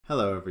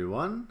Hello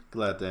everyone,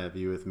 glad to have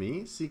you with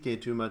me,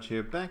 CK Much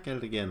here, back at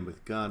it again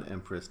with God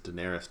Empress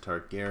Daenerys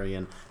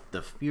Targaryen,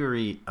 the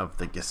Fury of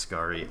the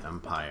Giscari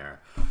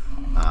Empire.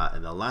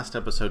 In the last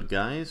episode,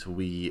 guys,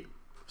 we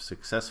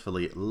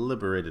successfully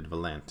liberated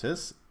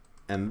Volantis,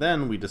 and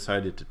then we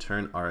decided to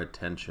turn our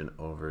attention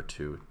over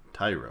to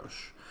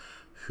Tyrosh,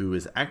 who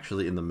is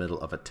actually in the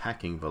middle of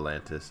attacking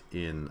Volantis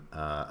in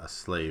a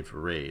slave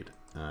raid.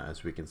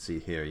 As we can see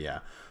here, yeah,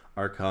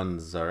 Archon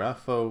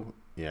Zarafo,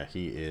 yeah,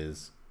 he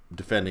is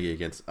defending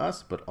against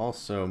us, but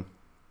also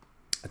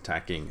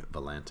attacking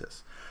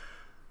Volantis.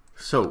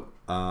 So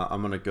I'm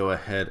going to go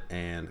ahead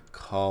and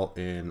call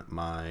in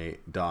my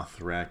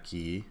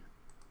Dothraki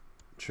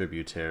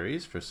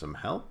tributaries for some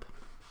help.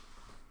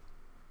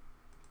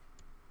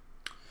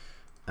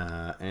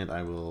 And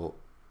I will,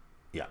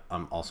 yeah,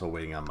 I'm also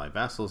waiting on my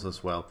vassals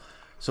as well.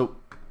 So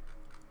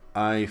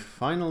I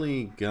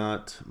finally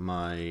got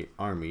my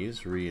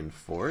armies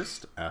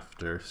reinforced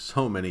after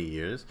so many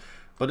years.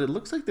 But it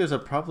looks like there's a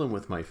problem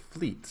with my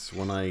fleets.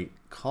 When I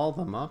call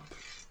them up,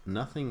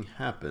 nothing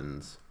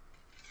happens.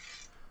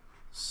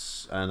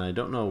 And I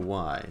don't know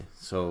why.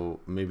 So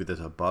maybe there's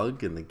a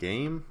bug in the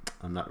game.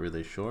 I'm not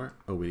really sure.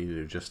 Oh, we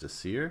needed just a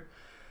seer?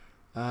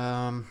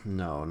 No,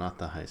 not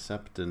the High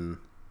Septon.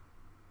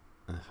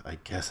 I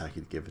guess I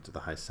could give it to the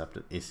High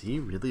Septon. Is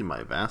he really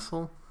my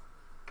vassal?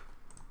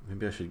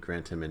 Maybe I should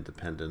grant him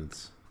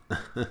independence.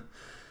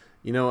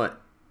 You know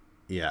what?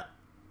 Yeah.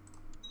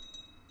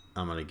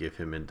 I'm gonna give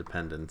him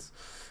independence.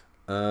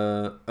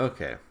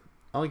 Okay.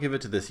 I'll give it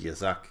to this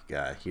Yazak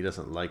guy. He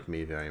doesn't like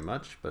me very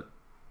much, but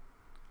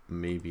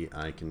maybe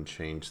I can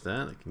change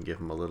that. I can give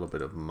him a little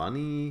bit of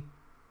money.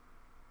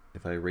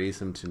 If I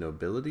raise him to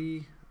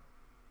nobility,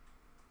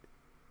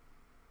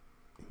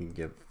 he can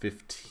get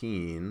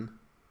 15.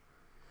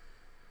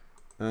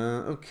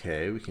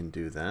 Okay, we can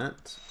do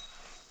that.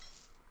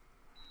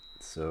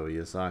 So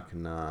Yazak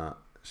na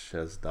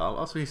Shezdal.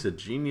 Also, he's a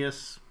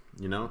genius.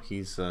 You know,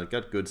 he's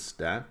got good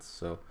stats,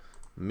 so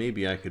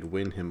maybe I could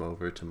win him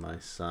over to my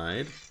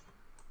side.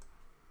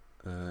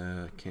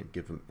 Can't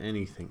give him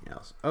anything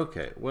else.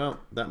 Okay, well,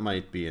 that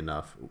might be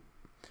enough.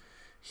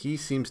 He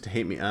seems to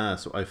hate me.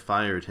 So I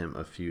fired him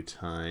a few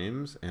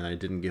times, and I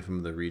didn't give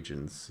him the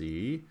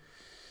Regency.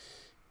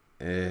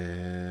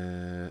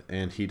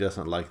 And he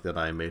doesn't like that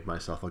I made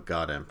myself a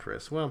God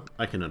Empress. Well,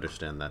 I can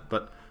understand that,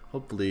 but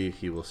hopefully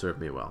he will serve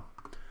me well.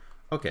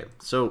 Okay,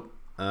 so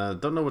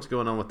don't know what's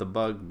going on with the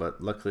bug, but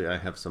luckily I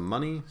have some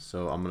money,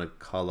 so I'm going to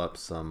call up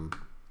some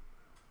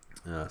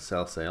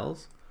sell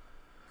sales.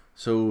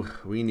 So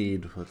we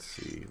need, let's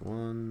see,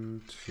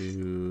 1,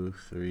 2,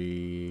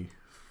 3,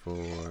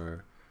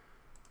 4,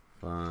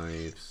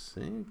 5,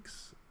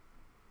 6.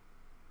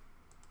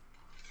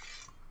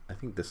 I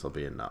think this will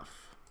be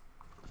enough.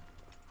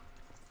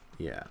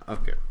 Yeah,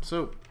 okay,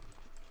 so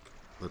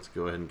let's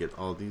go ahead and get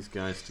all these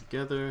guys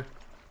together,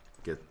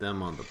 get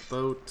them on the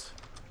boat,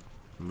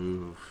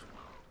 move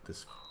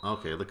this.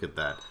 Okay, look at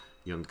that.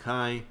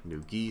 Yunkai,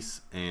 New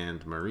Geese,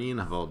 and Marine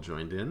have all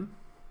joined in.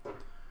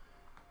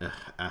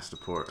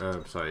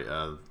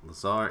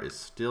 Lazar is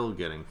still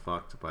getting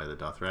fucked by the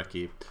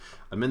Dothraki.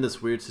 I'm in this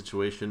weird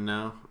situation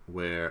now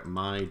where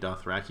my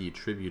Dothraki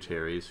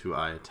tributaries, who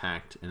I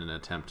attacked in an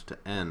attempt to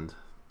end,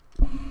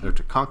 or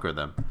to conquer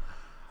them,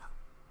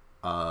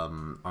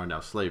 are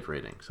now slave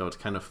raiding. So it's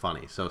kind of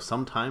funny. So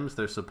sometimes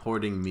they're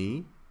supporting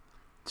me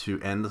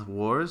to end the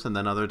wars, and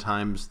then other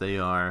times they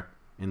are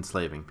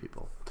enslaving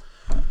people.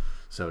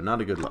 So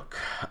not a good look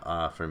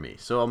for me.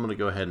 So I'm going to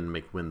go ahead and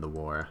make win the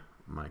war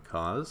my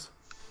cause.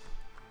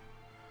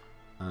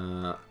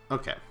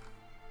 Okay.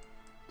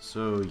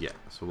 So yeah,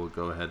 so we'll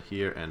go ahead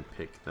here and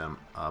pick them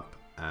up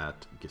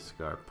at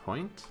Giscard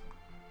Point.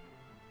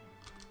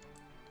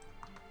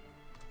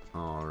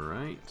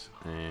 Alright,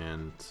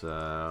 and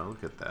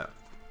look at that.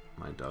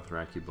 My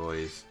Dothraki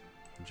boys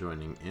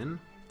joining in.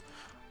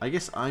 I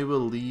guess I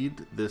will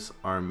lead this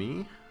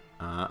army.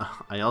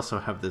 I also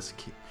have this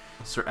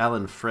Sir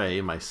Alan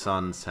Frey, my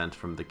son, sent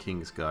from the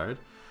King's Guard.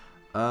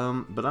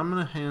 But I'm going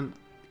to hand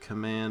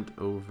command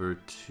over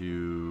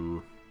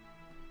to...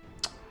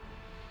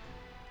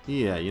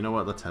 Yeah, you know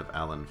what? Let's have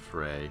Alan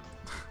Frey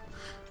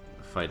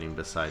fighting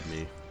beside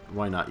me.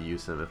 Why not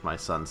use him if my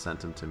son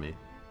sent him to me?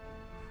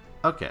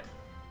 Okay.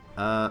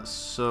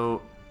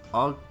 So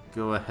I'll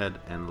go ahead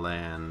and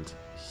land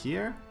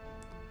here.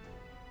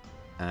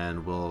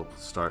 And we'll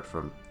start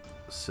from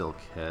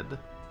Silkhead.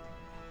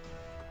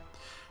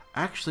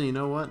 Actually, you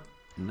know what?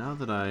 Now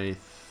that I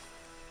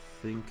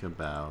think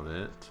about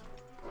it,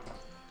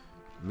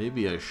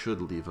 maybe I should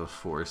leave a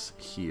force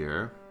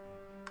here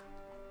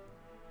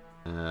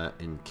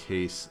in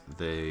case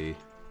they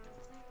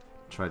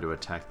try to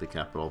attack the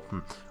capital.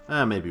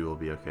 Maybe we'll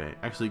be okay.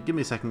 Actually, give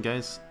me a second,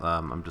 guys.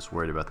 I'm just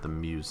worried about the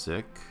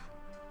music.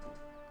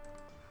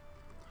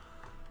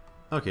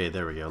 Okay,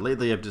 there we go.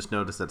 Lately, I've just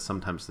noticed that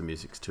sometimes the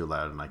music's too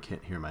loud and I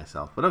can't hear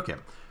myself. But okay,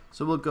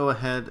 so we'll go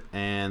ahead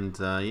and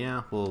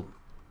yeah, we'll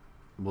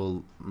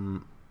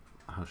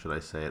how should I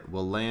say it?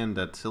 We'll land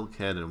at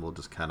Silkhead and we'll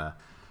just kind of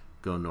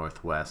go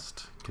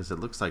northwest because it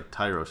looks like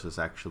Tyrosh is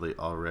actually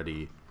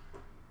already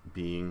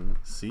being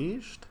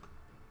sieged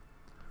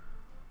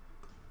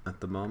at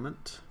the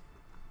moment.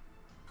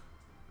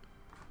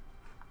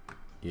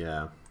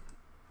 Yeah.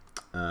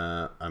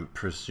 I'm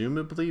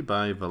presumably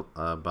by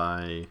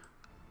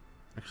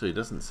actually it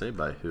doesn't say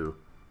by who.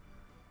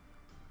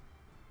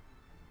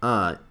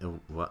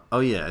 What? Oh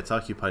yeah, it's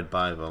occupied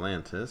by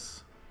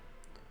Volantis.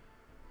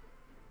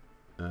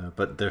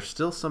 But they're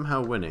still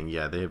somehow winning.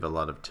 Yeah, they have a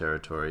lot of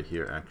territory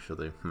here,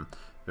 actually.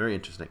 Very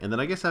interesting. And then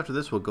I guess after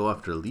this we'll go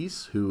after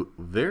Lys, who,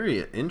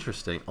 very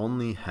interesting,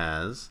 only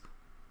has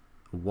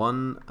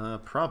one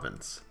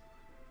province.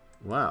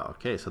 Wow,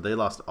 okay, so they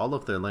lost all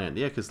of their land.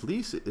 Yeah, because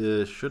Lys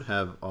should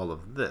have all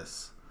of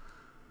this.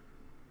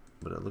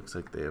 But it looks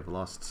like they have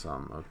lost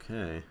some.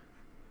 Okay.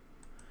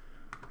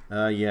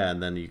 Yeah,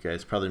 and then you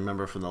guys probably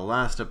remember from the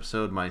last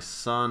episode, my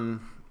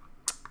son,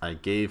 I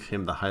gave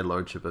him the High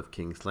Lordship of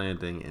King's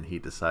Landing, and he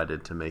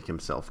decided to make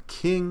himself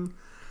king.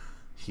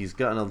 He's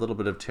gotten a little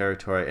bit of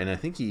territory, and I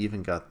think he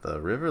even got the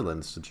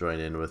Riverlands to join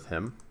in with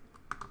him.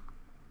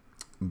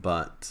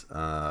 But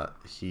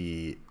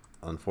he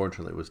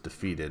unfortunately was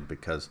defeated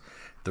because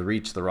the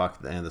Reach, the Rock,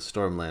 and the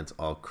Stormlands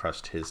all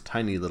crushed his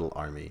tiny little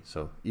army.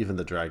 So even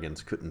the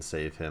dragons couldn't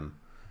save him.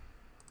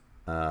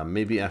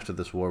 Maybe after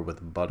this war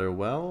with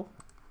Butterwell,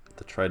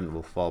 the Trident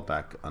will fall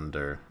back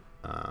under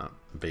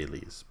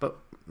Bailey's, but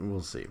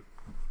we'll see.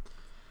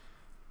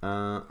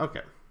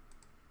 Okay.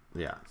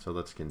 Yeah, so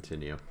let's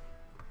continue.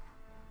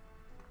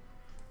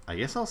 I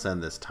guess I'll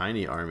send this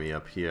tiny army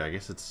up here. I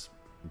guess it's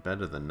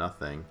better than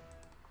nothing.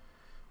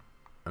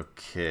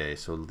 Okay,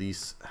 so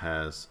Lys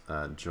has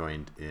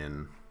joined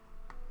in.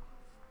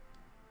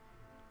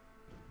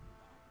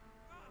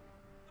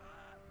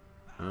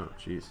 Oh,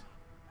 jeez.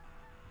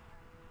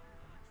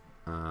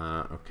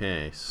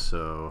 Okay,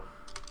 so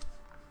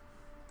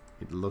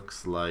it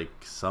looks like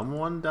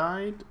someone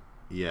died.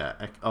 Yeah.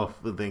 Oh,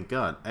 thank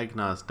God.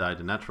 Egnaz died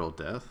a natural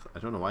death. I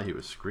don't know why he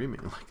was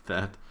screaming like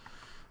that.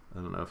 I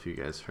don't know if you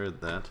guys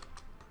heard that.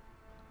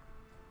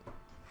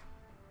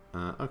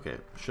 Okay.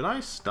 Should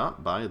I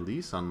stop by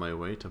Lys on my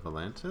way to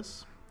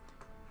Volantis?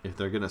 If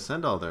they're going to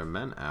send all their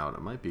men out,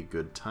 it might be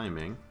good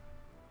timing.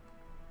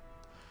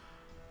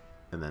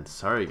 And then,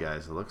 sorry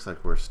guys, it looks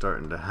like we're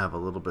starting to have a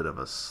little bit of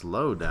a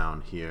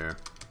slowdown here.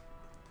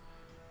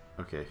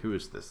 Okay, who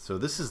is this? So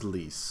this is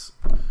Lys.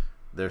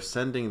 They're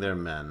sending their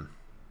men.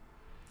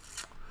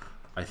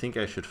 I think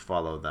I should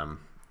follow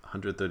them.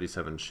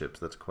 137 ships,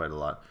 that's quite a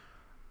lot.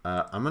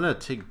 I'm going to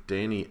take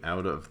Dany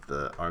out of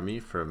the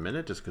army for a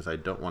minute just because I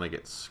don't want to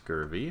get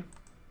scurvy.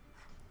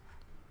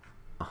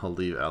 I'll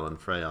leave Alan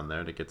Frey on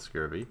there to get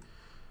scurvy.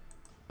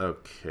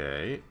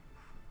 Okay.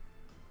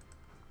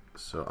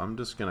 So I'm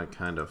just going to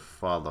kind of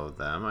follow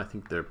them. I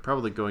think they're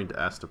probably going to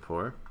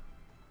Astapor.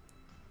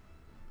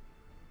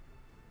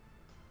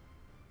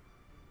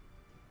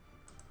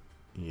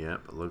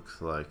 Yep,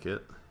 looks like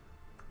it.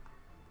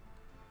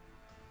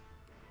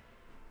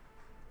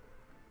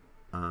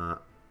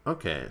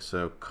 Okay,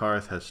 so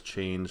Karth has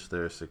changed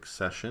their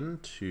succession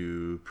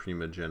to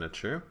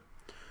primogeniture.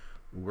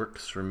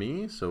 Works for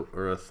me. So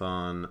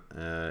Urathon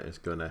is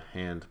going to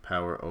hand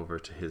power over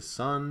to his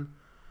son,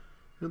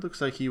 who looks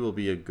like he will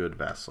be a good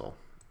vassal.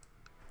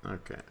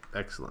 Okay,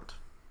 excellent.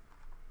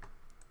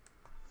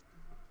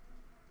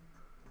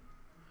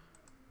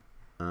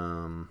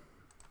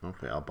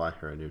 Okay, I'll buy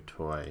her a new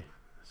toy.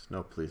 There's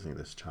no pleasing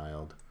this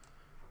child.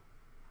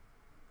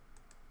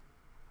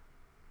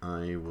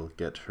 I will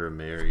get her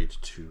married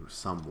to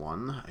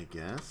someone, I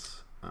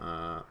guess.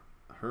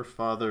 Her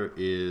father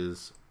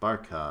is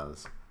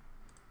Barkaz.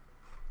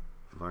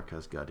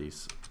 Barkaz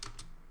Gadis.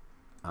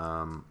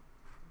 I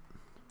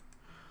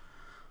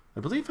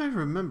believe I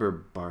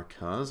remember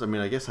Barkaz. I mean,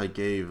 I guess I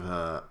gave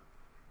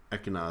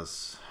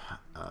Ekenaz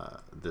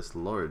this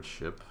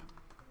lordship,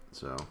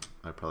 so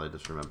I probably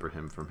just remember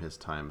him from his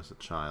time as a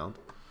child.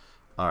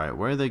 Alright,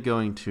 where are they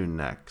going to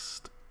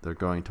next? They're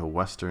going to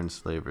Western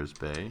Slavers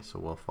Bay, so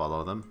we'll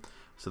follow them.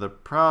 So they're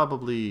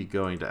probably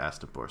going to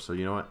Astapor. So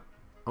you know what?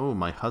 Oh,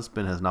 my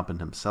husband has not been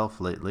himself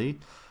lately.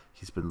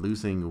 He's been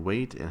losing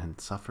weight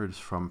and suffers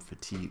from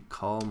fatigue.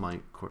 Call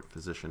my court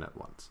physician at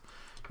once.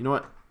 You know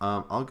what?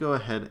 I'll go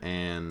ahead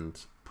and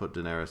put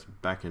Daenerys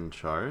back in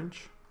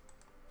charge.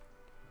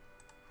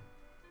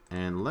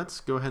 And let's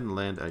go ahead and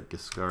land at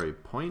Giscari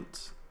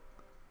Point.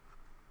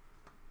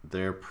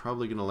 They're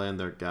probably going to land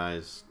their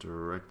guys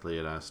directly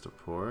at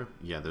Astapor.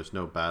 Yeah, there's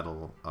no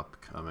battle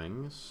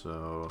upcoming,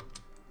 so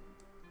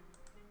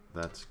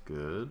that's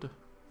good.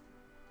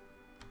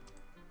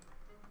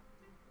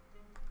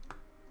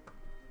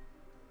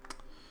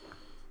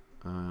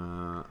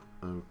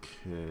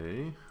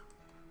 Okay.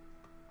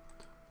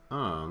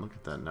 Oh, look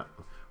at that. No.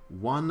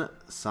 One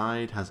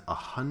side has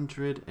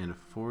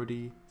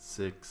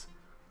 146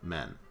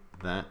 men.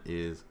 That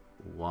is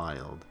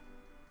wild.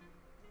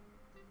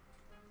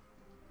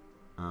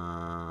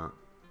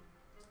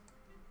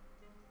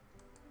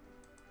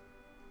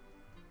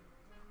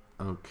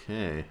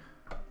 Okay.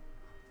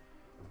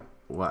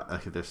 What?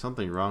 Okay, there's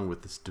something wrong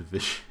with this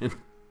division.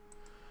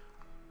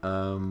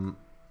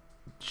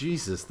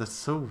 Jesus, that's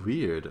so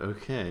weird.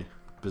 Okay,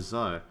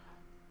 bizarre.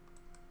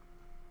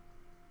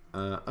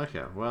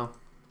 Okay, well,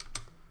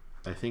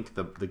 I think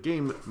the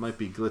game might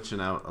be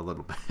glitching out a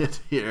little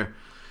bit here.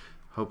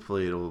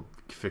 Hopefully it'll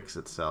fix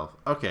itself.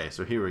 Okay,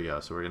 so here we go.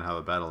 So we're going to have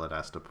a battle at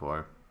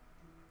Astapor.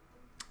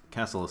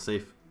 Castle is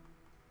safe.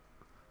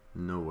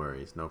 No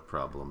worries, no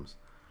problems.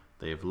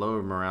 They have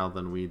lower morale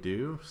than we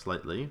do,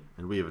 slightly.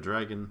 And we have a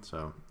dragon,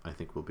 so I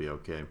think we'll be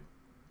okay.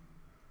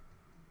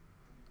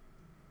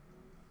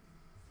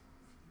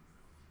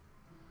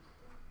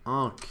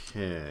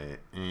 Okay,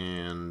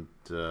 and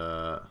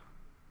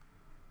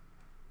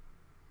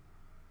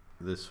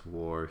this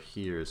war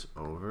here is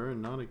over.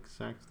 Not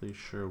exactly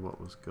sure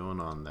what was going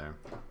on there.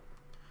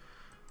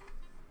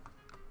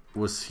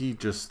 Was he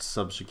just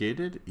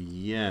subjugated?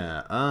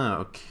 Yeah. Ah,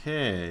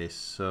 okay.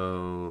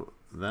 So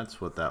that's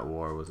what that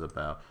war was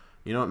about.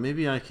 You know what?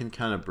 Maybe I can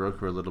kind of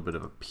broker a little bit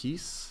of a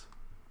peace.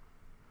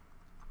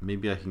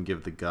 Maybe I can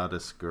give the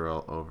goddess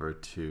girl over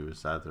to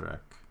Zadrek.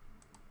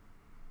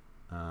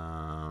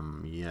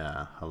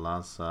 Yeah.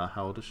 Halaza.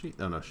 How old is she?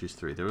 Oh, no, she's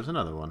 3. There was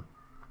another one.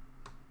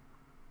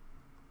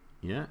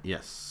 Yeah,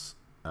 yes.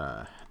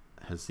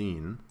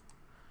 Hazine.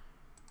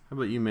 How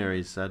about you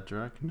marry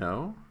Zadrek?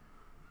 No?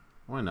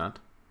 Why not?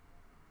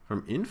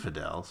 From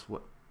infidels?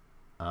 What?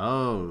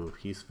 Oh,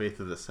 he's Faith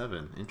of the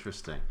Seven.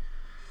 Interesting.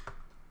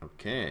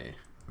 Okay.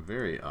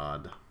 Very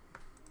odd.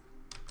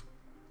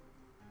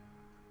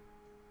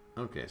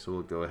 Okay, so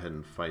we'll go ahead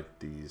and fight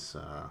these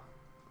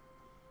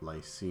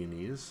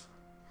Lycenes.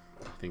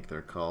 I think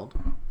they're called.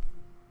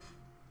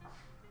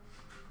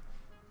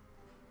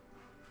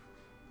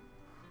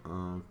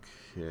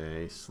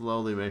 Okay,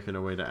 slowly making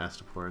our way to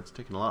Astapor. It's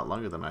taking a lot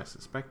longer than I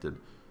suspected.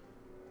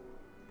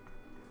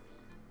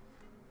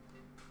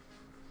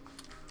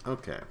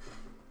 Okay.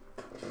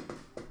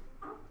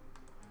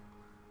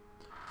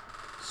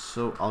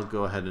 So I'll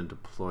go ahead and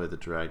deploy the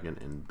dragon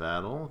in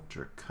battle.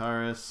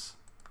 Dracarys.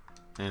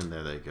 And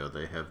there they go.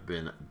 They have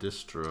been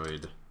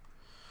destroyed.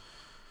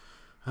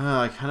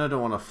 I kind of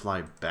don't want to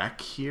fly back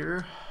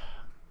here,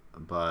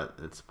 but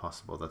it's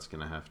possible that's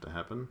going to have to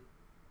happen.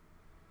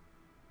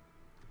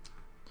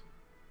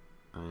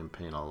 I am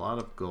paying a lot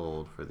of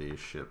gold for these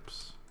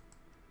ships.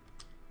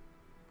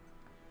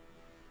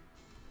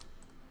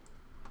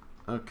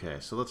 Okay,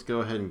 so let's go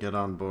ahead and get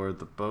on board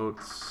the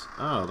boats.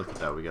 Oh, look at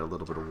that. We got a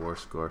little bit of war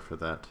score for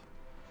that.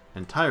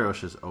 And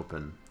Tyrosh is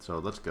open, so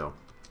let's go.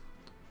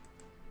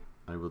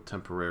 I will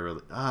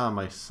temporarily...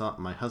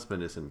 my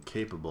husband is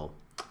incapable.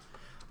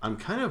 I'm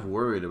kind of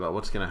worried about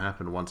what's going to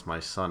happen once my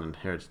son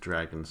inherits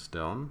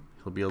Dragonstone.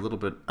 He'll be a little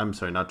bit... I'm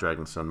sorry, not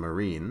Dragonstone,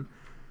 Marine.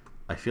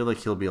 I feel like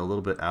he'll be a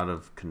little bit out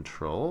of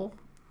control.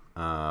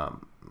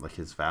 Like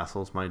his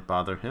vassals might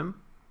bother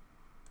him.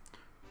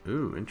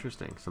 Ooh,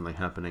 interesting. Something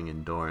happening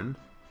in Dorne.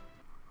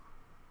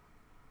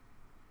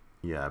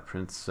 Yeah,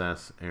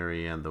 Princess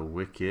Arianne the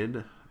Wicked.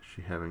 Is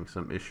she having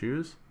some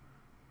issues?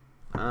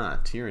 Ah,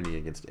 tyranny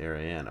against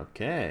Arianne.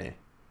 Okay.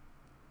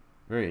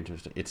 Very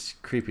interesting. It's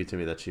creepy to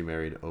me that she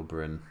married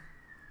Oberyn.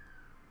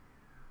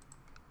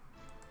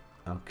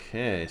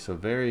 Okay, so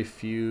very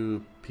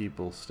few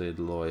people stayed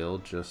loyal.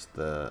 Just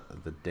the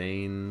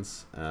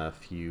Danes. A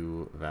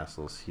few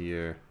vassals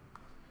here.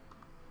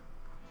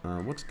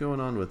 What's going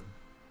on with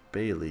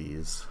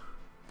Bailey's?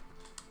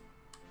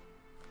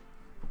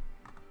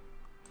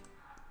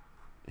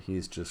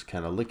 He's just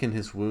kind of licking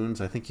his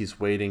wounds. I think he's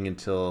waiting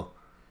until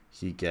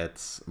he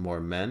gets more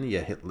men.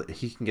 Yeah,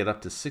 he can get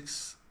up to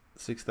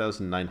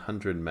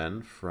 6,900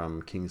 men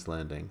from King's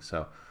Landing.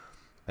 So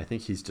I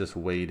think he's just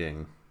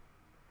waiting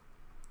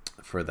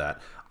for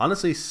that.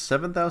 Honestly,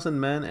 7,000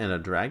 men and a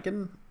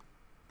dragon,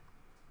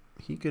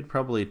 he could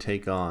probably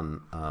take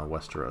on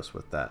Westeros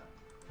with that.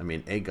 I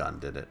mean, Aegon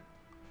did it.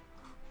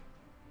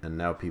 And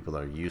now people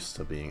are used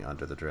to being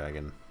under the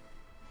dragon.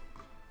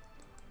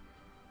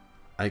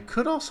 I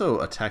could also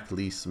attack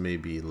Lys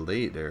maybe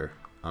later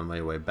on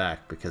my way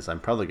back, because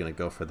I'm probably going to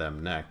go for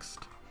them next.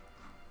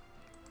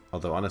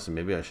 Although, honestly,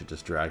 maybe I should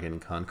just dragon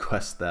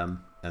conquest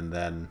them and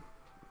then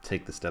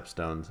take the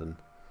stepstones and...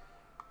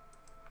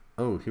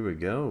 Oh, here we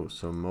go.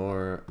 So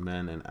more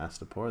men in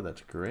Astapor.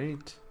 That's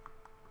great.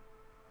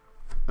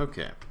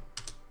 Okay.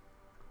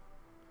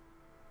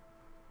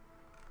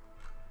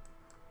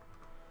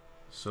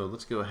 So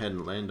let's go ahead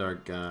and land our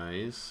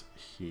guys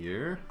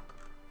here.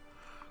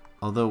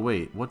 Although,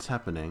 wait, what's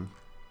happening?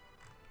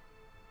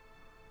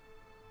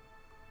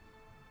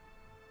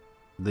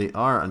 They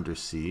are under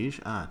siege.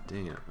 Ah,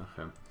 dang it.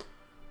 Okay.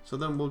 So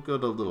then we'll go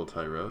to Little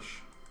Tyrosh.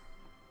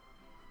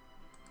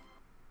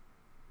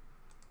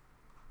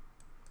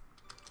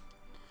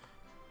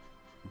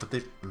 But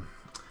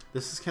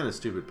this is kind of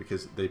stupid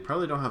because they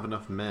probably don't have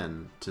enough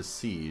men to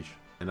siege.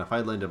 And if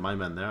I landed my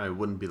men there, I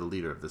wouldn't be the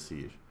leader of the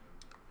siege.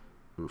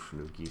 Oof,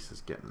 New Geese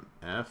is getting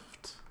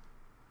effed.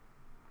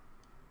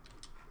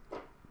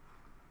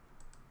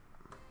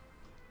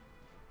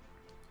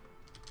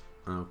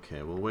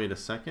 Okay, we'll wait a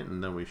second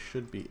and then we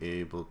should be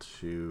able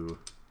to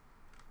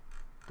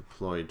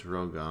deploy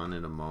Drogon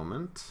in a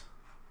moment.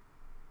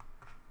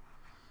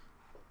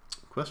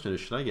 Question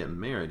is, should I get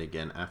married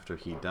again after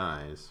he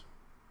dies?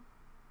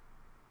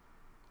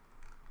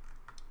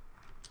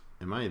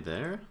 Am I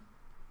there?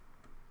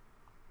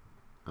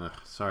 Ugh,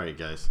 sorry,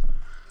 guys.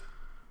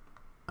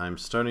 I'm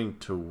starting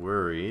to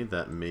worry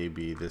that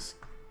maybe this...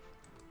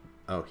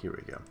 Oh, here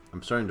we go.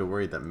 I'm starting to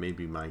worry that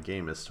maybe my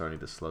game is starting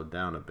to slow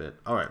down a bit.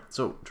 Alright,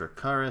 so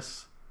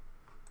Dracarys.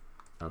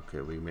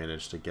 Okay, we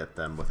managed to get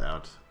them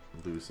without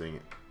losing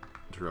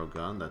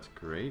Drogon. That's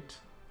great.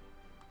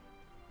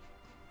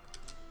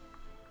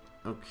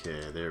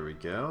 Okay, there we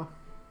go.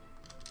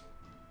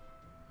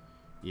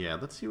 Yeah,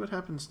 let's see what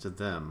happens to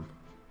them.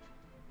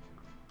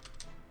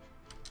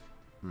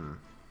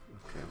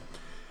 Okay.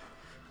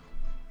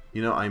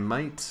 You know, I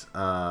might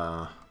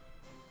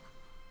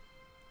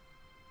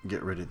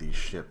get rid of these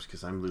ships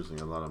because I'm losing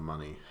a lot of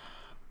money.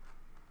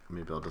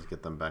 Maybe I'll just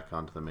get them back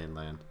onto the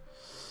mainland.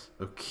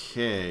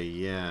 Okay,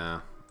 yeah.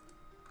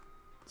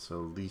 So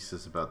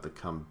Lisa's about to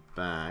come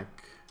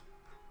back.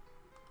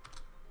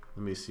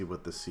 Let me see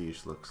what the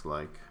siege looks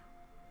like.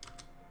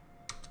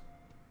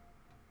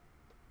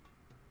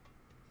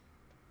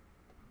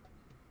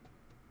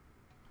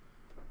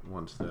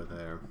 Once they're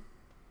there.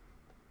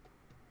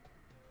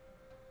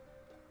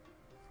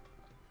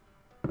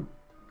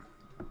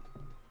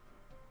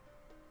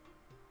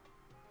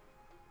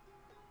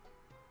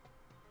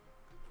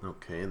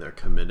 Okay, they're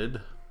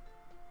committed.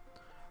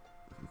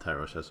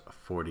 Tyrosh has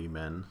 40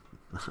 men.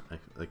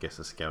 I guess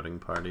a scouting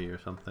party or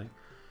something.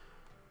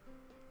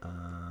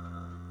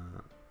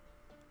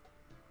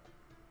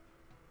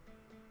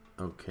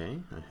 Okay,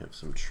 I have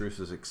some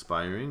truces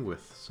expiring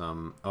with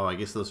some... Oh, I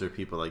guess those are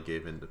people I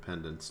gave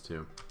independence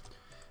to.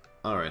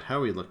 Alright, how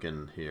are we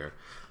looking here?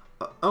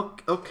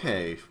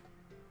 Okay,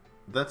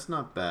 that's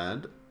not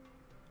bad.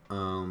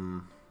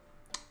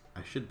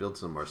 I should build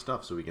some more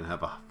stuff so we can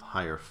have a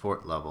higher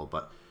fort level,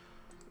 but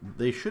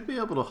they should be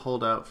able to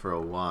hold out for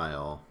a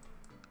while.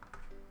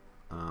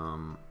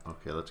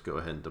 Okay, let's go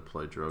ahead and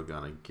deploy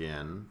Drogon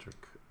again.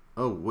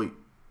 Oh, wait.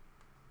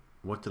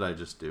 What did I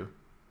just do?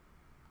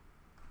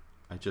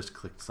 I just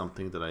clicked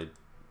something that I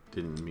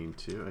didn't mean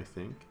to, I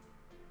think.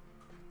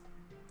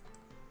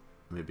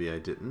 Maybe I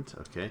didn't.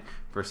 Okay.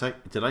 For a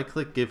sec, did I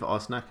click give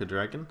Osnak a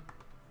dragon?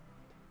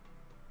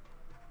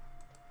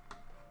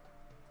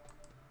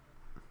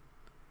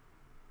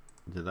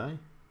 Did I?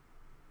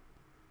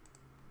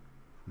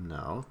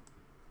 No.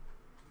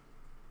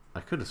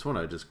 I could have sworn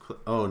I just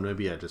oh,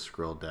 maybe I just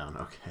scrolled down.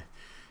 Okay.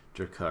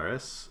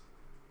 Dracarys.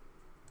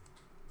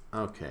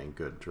 Okay,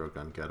 good.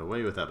 Drogon got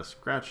away without a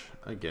scratch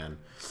again.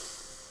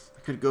 I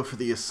could go for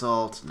the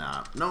assault.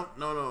 Nah.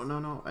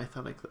 No. I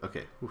thought I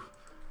okay. Oof.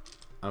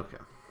 Okay.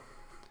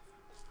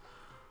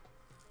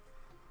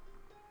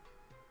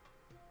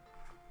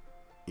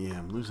 Yeah,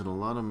 I'm losing a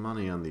lot of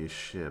money on these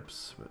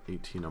ships. About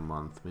 18 a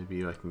month.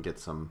 Maybe I can get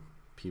some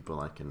people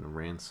I can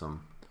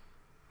ransom.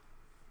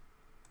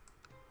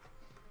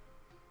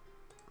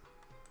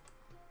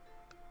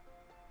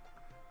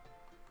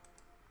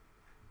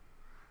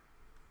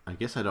 I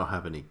guess I don't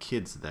have any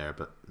kids there,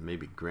 but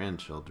maybe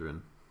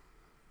grandchildren.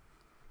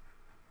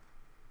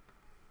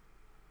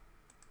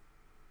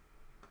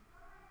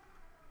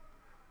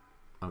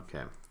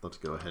 Okay, let's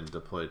go ahead and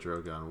deploy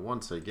Drogon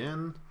once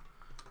again,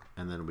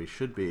 and then we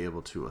should be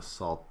able to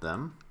assault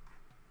them.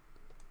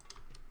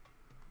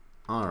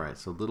 Alright,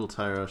 so Little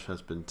Tyrosh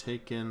has been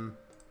taken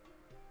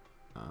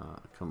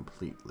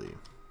completely.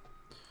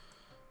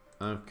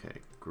 Okay,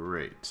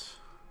 great.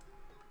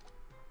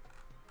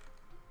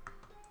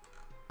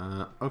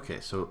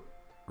 Okay, so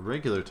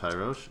regular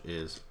Tyrosh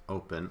is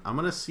open. I'm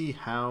gonna see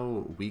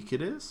how weak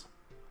it is,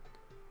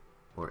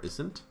 or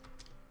isn't,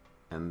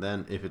 and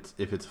then if it's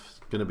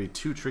gonna be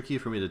too tricky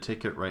for me to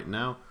take it right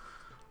now,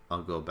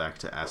 I'll go back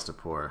to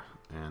Astapor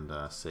and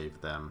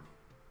save them.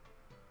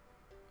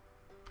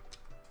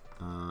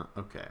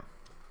 Okay.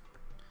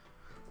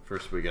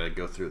 First, we gotta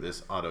go through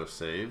this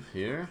autosave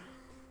here.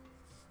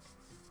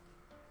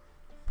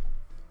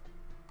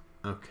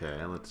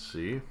 Okay, let's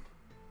see.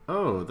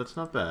 Oh, that's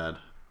not bad.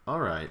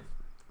 Alright,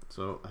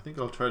 so I think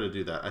I'll try to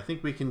do that. I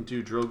think we can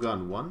do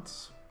Drogon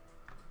once.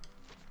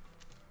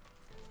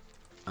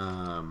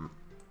 And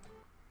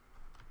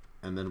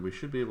then we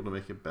should be able to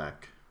make it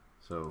back.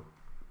 So,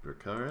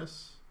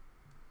 Dracarys.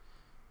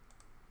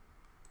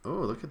 Oh,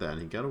 look at that.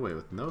 He got away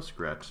with no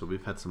scratch. So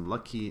we've had some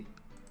lucky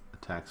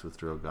attacks with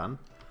Drogon.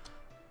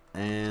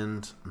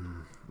 And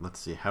let's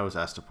see, how is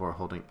Astapor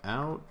holding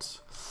out?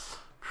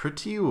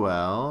 Pretty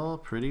well,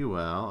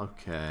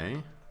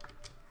 okay.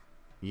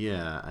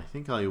 Yeah, I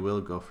think I will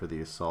go for the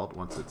assault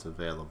once it's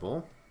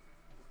available.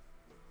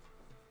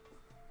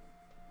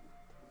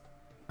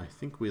 I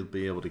think we'll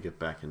be able to get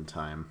back in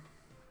time.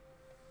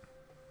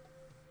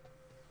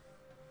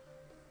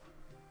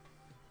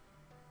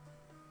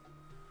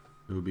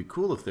 It would be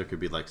cool if there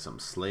could be like some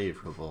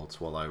slave revolts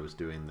while I was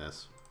doing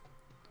this.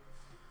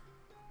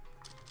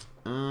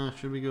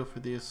 Should we go for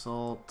the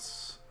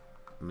assault?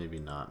 Maybe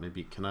not.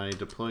 Maybe, can I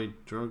deploy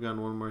Drogon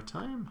one more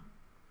time?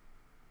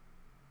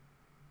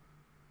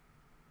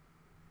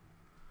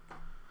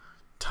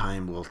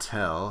 Time will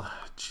tell.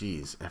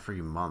 Jeez,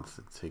 every month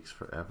it takes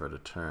forever to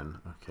turn.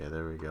 Okay,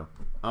 there we go.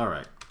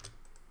 Alright.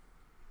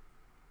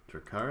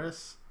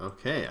 Dracarys?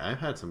 Okay, I've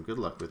had some good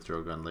luck with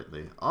Drogon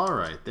lately.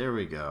 Alright, there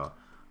we go.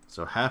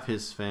 So have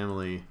his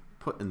family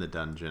put in the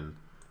dungeon.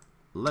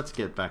 Let's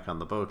get back on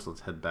the boats.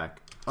 Let's head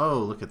back. Oh,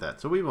 look at that.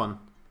 So we won.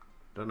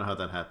 Don't know how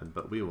that happened,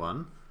 but we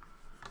won.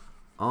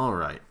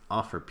 Alright.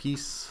 Offer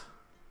peace.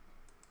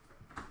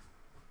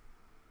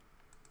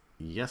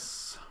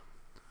 Yes.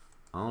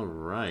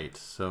 Alright.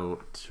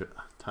 So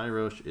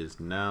Tyrosh is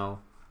now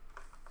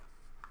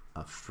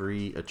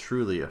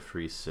truly a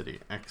free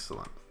city.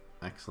 Excellent.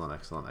 Excellent,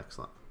 excellent,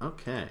 excellent.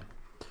 Okay.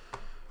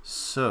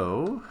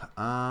 So,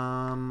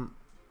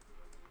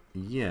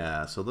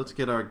 yeah, so let's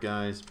get our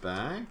guys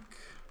back.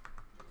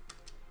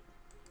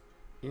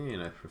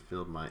 And I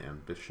fulfilled my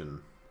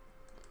ambition.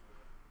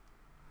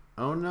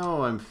 Oh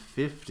no, I'm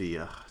 50.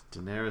 Ugh,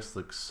 Daenerys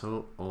looks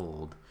so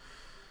old.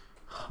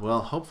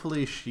 Well,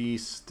 hopefully she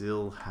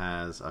still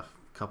has a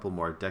couple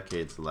more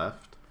decades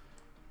left.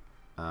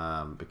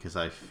 Because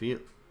I feel...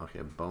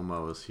 Okay,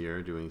 Bomo is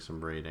here doing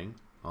some raiding.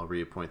 I'll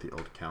reappoint the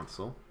old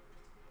council.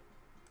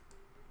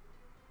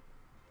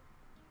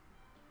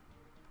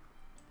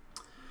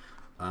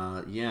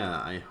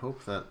 Yeah, I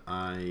hope that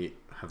I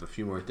have a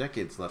few more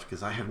decades left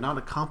because I have not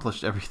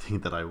accomplished everything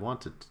that I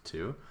wanted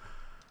to.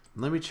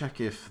 Let me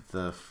check if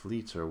the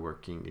fleets are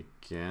working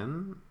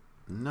again.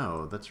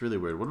 No, that's really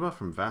weird. What about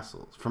from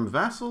vassals? From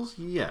vassals,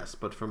 yes,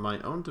 but from my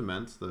own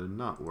demesnes, they're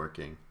not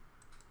working.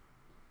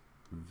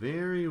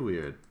 Very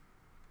weird.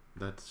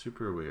 That's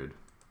super weird.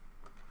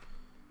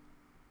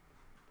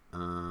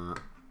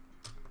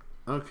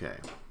 Okay.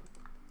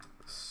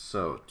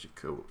 So,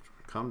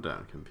 calm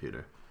down,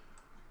 computer.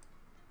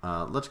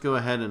 Let's go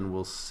ahead and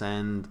we'll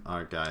send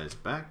our guys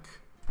back.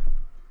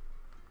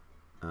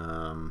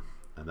 And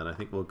then I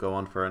think we'll go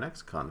on for our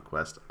next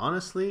conquest.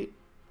 Honestly,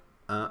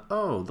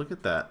 oh, look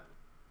at that.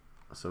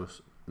 So,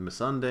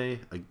 Missandei,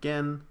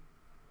 again,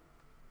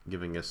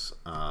 giving us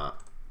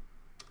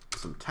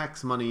some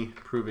tax money,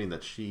 proving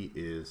that she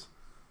is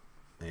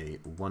a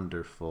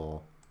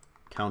wonderful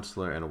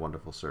counselor and a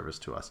wonderful service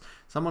to us.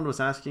 Someone was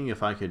asking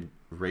if I could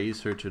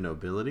raise her to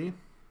nobility.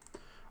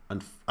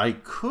 I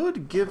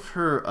could give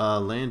her a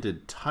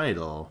landed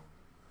title.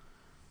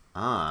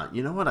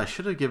 You know what? I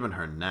should have given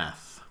her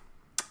Neth.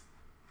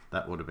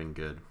 That would have been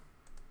good.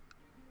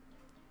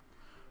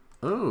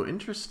 Oh,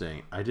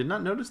 interesting. I did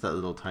not notice that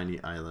little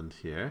tiny island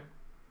here.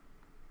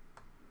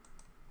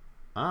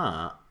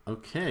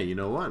 Okay. You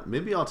know what?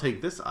 Maybe I'll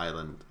take this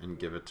island and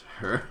give it to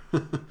her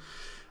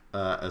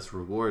as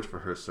reward for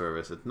her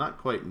service. It's not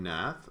quite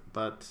Nath,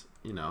 but,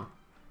 you know,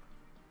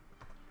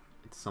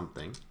 it's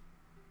something.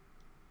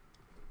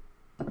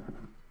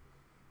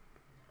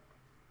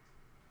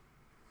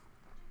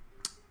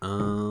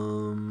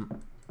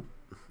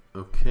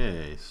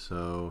 Okay,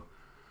 so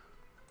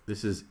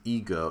this is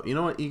Ego. You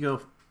know what,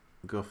 Ego?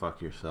 Go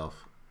fuck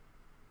yourself.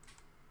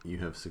 You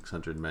have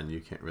 600 men.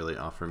 You can't really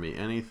offer me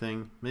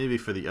anything. Maybe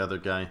for the other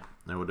guy,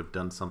 I would have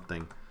done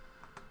something.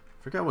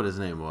 Forgot what his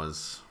name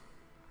was.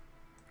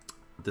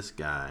 This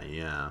guy,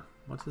 yeah.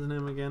 What's his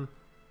name again?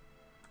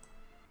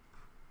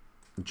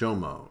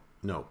 Jomo.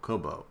 No,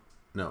 Kobo.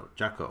 No,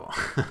 Jacko.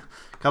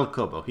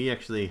 Kalkobo. He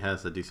actually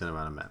has a decent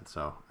amount of men,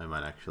 so I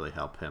might actually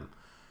help him.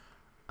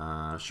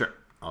 Sure.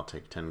 I'll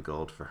take 10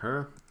 gold for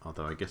her,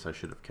 although I guess I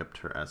should have kept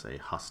her as a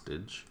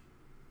hostage.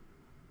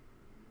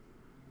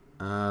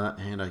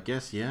 And I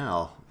guess, yeah,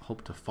 I'll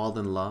hope to fall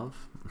in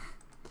love.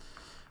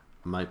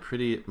 My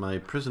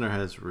prisoner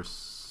has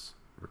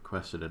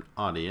requested an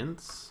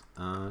audience.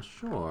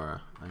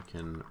 Sure, I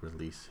can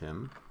release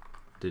him.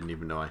 Didn't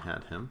even know I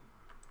had him.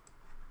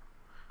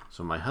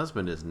 So my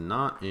husband is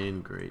not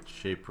in great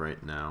shape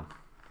right now.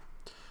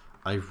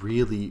 I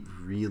really,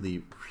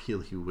 really,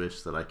 really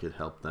wish that I could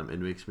help them.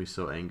 It makes me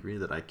so angry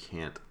that I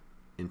can't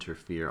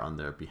interfere on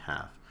their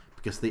behalf.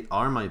 Because they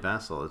are my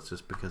vassal. It's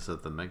just because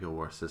of the Mega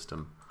War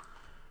system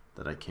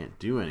that I can't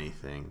do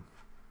anything.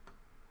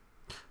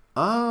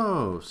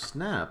 Oh,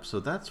 snap. So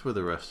that's where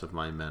the rest of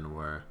my men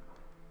were.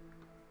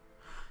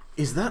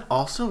 Is that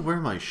also where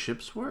my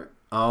ships were?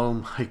 Oh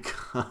my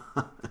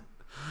god.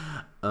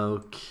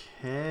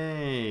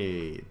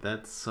 Okay.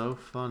 That's so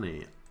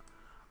funny.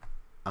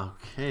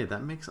 Okay,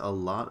 that makes a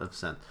lot of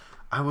sense.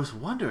 I was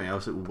wondering, I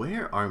was like,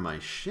 where are my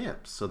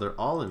ships? So they're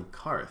all in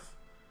Karth.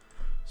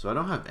 So I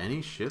don't have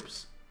any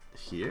ships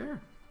here?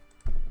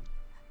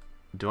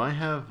 Do I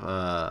have,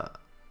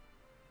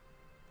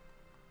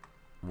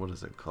 what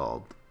is it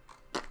called?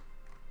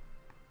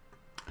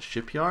 A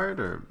shipyard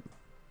or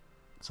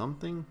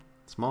something?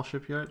 Small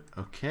shipyard?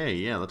 Okay,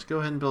 yeah, let's go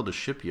ahead and build a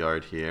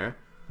shipyard here.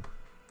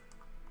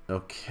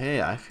 Okay,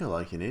 I feel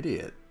like an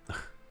idiot.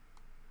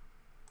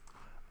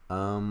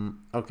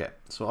 Okay,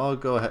 so I'll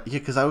go ahead. Yeah,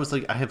 because I was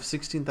like, I have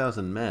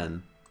 16,000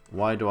 men.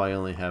 Why do I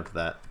only have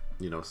that,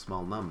 you know,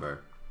 small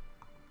number?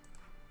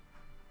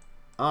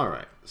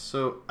 Alright,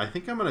 so I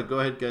think I'm going to go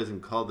ahead, guys,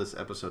 and call this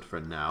episode for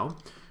now.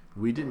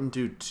 We didn't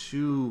do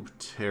too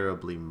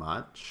terribly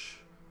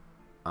much.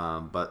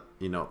 But,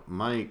 you know,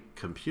 my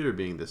computer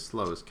being this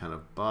slow is kind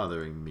of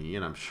bothering me,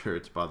 and I'm sure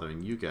it's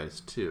bothering you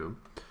guys too.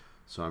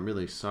 So I'm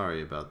really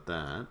sorry about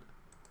that.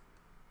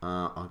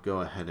 I'll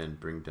go ahead and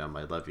bring down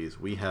my levies.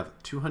 We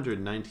have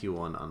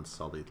 291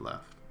 unsullied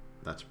left.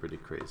 That's pretty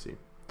crazy.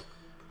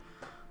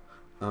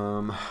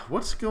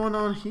 What's going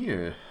on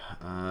here?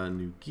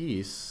 New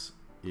Geese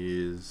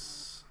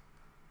is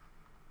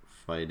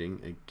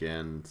fighting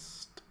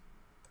against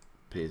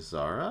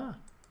Pezara?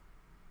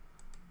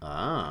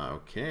 Ah,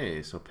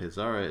 okay. So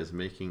Pezara is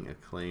making a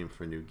claim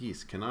for New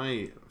Geese. Can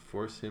I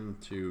force him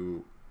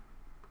to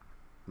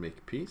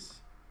make peace?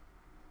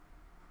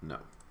 No.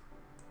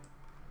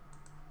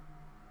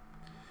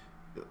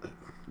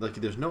 Like,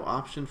 there's no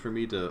option for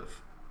me to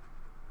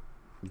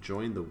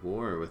join the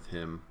war with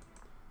him.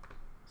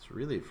 It's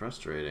really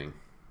frustrating.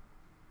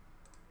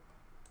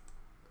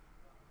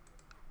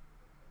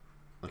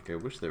 Like, I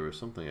wish there was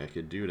something I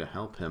could do to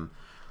help him.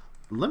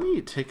 Let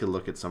me take a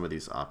look at some of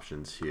these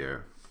options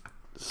here.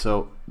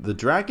 So, the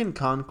Dragon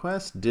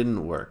Conquest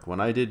didn't work. When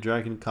I did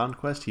Dragon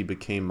Conquest, he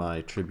became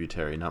my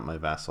tributary, not my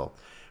vassal.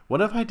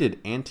 What if I did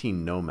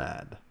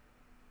Anti-Nomad?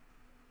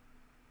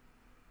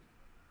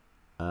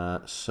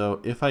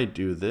 So, if I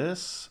do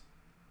this,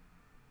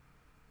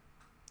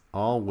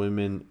 all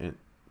women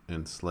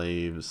and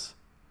slaves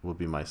will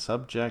be my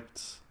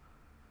subjects.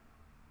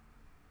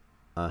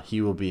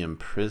 He will be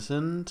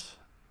imprisoned.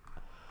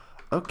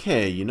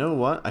 Okay, you know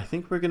what? I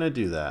think we're going to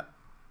do that.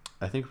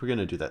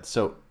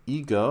 So,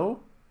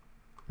 Ego,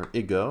 or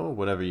Igo,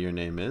 whatever your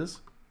name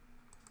is.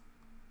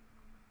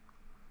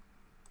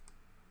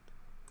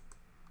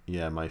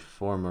 Yeah, my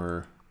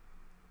former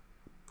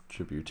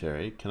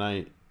tributary. Can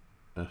I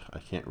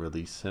can't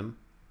release him.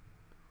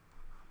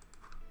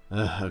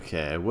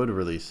 Okay, I would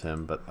release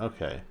him, but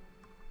okay.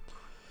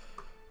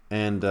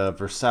 And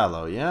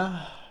Versallo,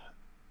 yeah?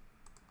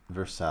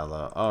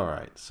 Versallo.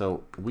 Alright,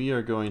 so we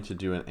are going to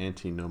do an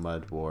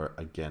anti-nomad war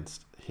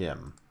against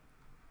him.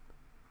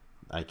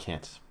 I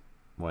can't.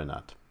 Why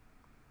not?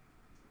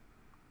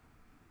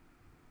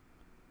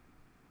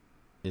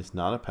 Is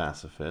not a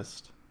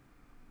pacifist.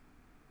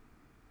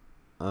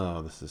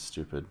 Oh, this is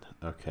stupid.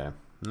 Okay.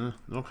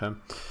 Okay.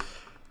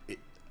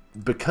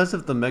 Because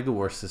of the Mega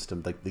War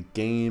system, like, the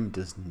game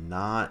does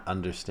not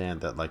understand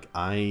that, like,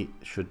 I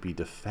should be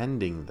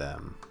defending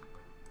them.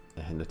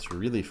 And it's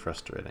really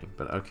frustrating,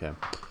 but okay.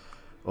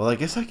 Well, I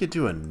guess I could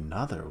do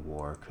another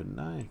war, couldn't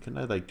I? Couldn't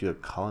I, like, do a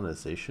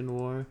colonization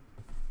war?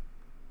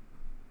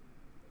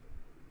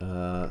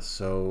 Or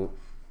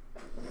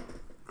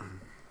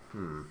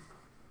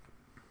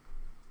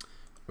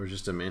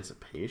just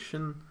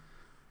emancipation,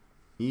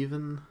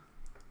 even?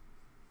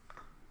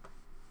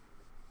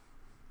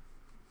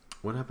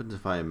 What happens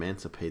if I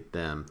emancipate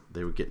them?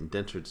 They would get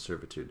indentured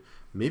servitude.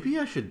 Maybe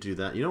I should do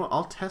that. You know what?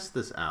 I'll test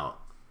this out.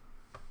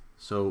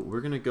 So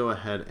we're going to go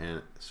ahead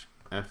and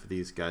F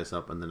these guys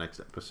up in the next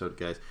episode,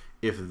 guys.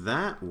 If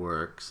that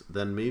works,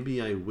 then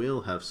maybe I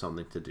will have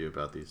something to do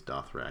about these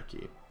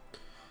Dothraki.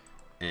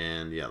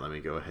 And yeah, let me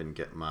go ahead and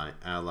get my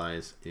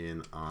allies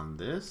in on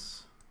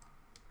this.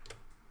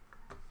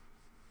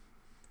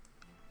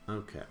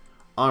 Okay.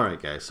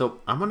 Alright, guys.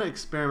 So I'm going to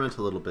experiment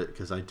a little bit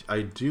because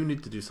I do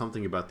need to do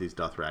something about these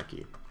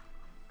Dothraki.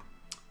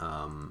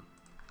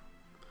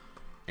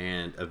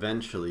 And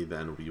eventually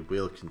then we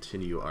will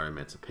continue our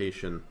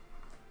emancipation.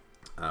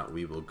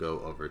 We will go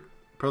over,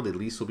 probably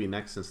Lys will be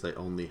next since they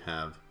only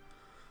have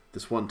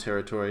this one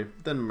territory,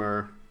 then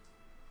Myr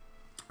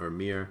or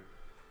Mir.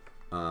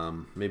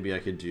 Maybe I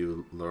could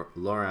do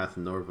Lorath,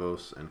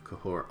 Norvos, and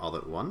Cahor all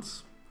at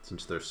once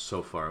since they're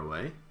so far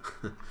away.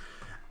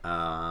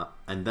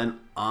 And then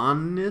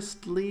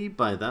honestly,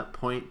 by that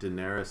point,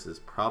 Daenerys is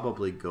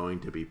probably going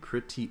to be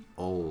pretty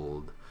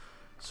old.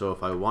 So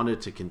if I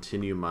wanted to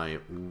continue my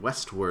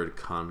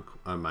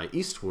my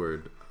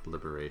eastward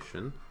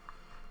liberation,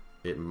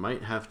 it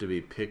might have to be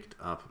picked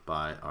up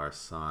by our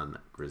son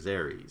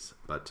Grisères,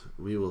 but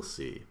we will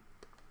see.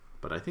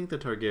 But I think the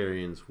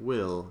Targaryens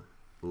will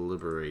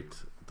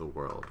liberate the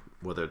world.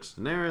 Whether it's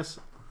Daenerys,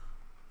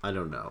 I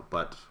don't know.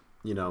 But,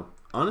 you know,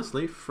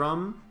 honestly,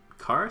 from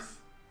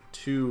Karth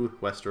to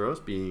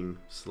Westeros being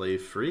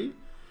slave-free,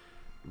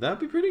 that'd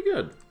be pretty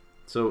good.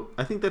 So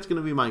I think that's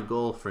going to be my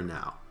goal for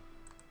now.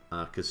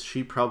 Because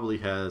she probably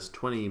has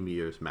 20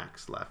 years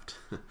max left.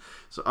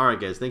 So, alright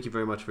guys, thank you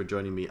very much for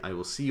joining me. I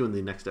will see you in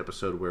the next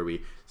episode where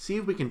we see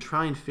if we can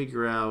try and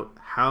figure out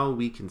how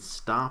we can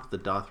stop the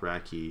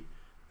Dothraki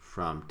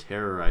from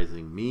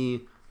terrorizing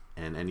me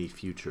and any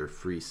future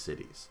free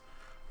cities.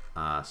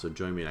 So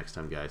join me next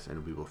time, guys,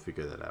 and we will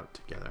figure that out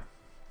together.